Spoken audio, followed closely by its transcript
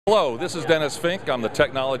Hello, this is Dennis Fink. I'm the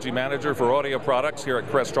Technology Manager for Audio Products here at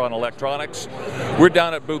Crestron Electronics. We're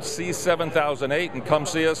down at booth C7008, and come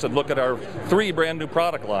see us and look at our 3 brand new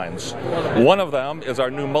product lines. One of them is our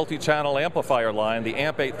new multi-channel amplifier line, the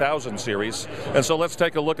AMP-8000 series, and so let's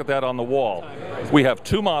take a look at that on the wall. We have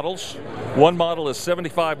 2 models. One model is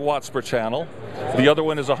 75 watts per channel. The other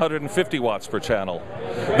one is 150 watts per channel.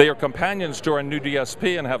 They are companions to our new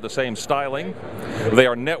DSP and have the same styling. They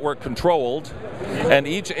are network controlled, and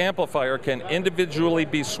each amplifier can individually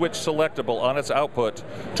be switch selectable on its output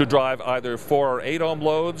to drive either 4 or 8 ohm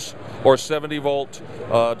loads or 70 volt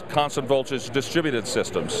constant voltage distributed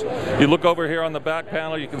systems. You look over here on the back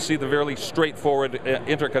panel, you can see the very straightforward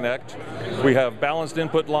interconnect. We have balanced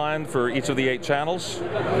input line for each of the 8 channels,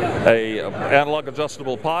 a analog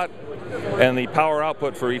adjustable pot, and the power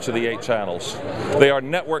output for each of the 8 channels. They are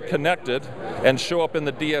network connected and show up in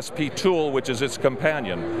the DSP tool, which is its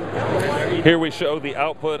companion. Here we show the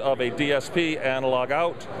output of a DSP, analog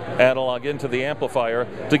out, analog into the amplifier,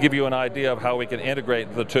 to give you an idea of how we can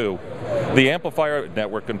integrate the two. The amplifier,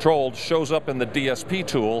 network controlled, shows up in the DSP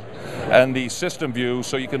tool and the system view,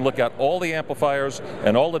 so you can look at all the amplifiers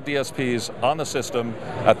and all the DSPs on the system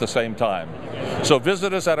at the same time. So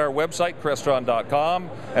visit us at our website, Crestron.com,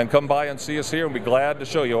 and come by and see us here, and we'll be glad to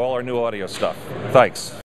show you all our new audio stuff. Thanks.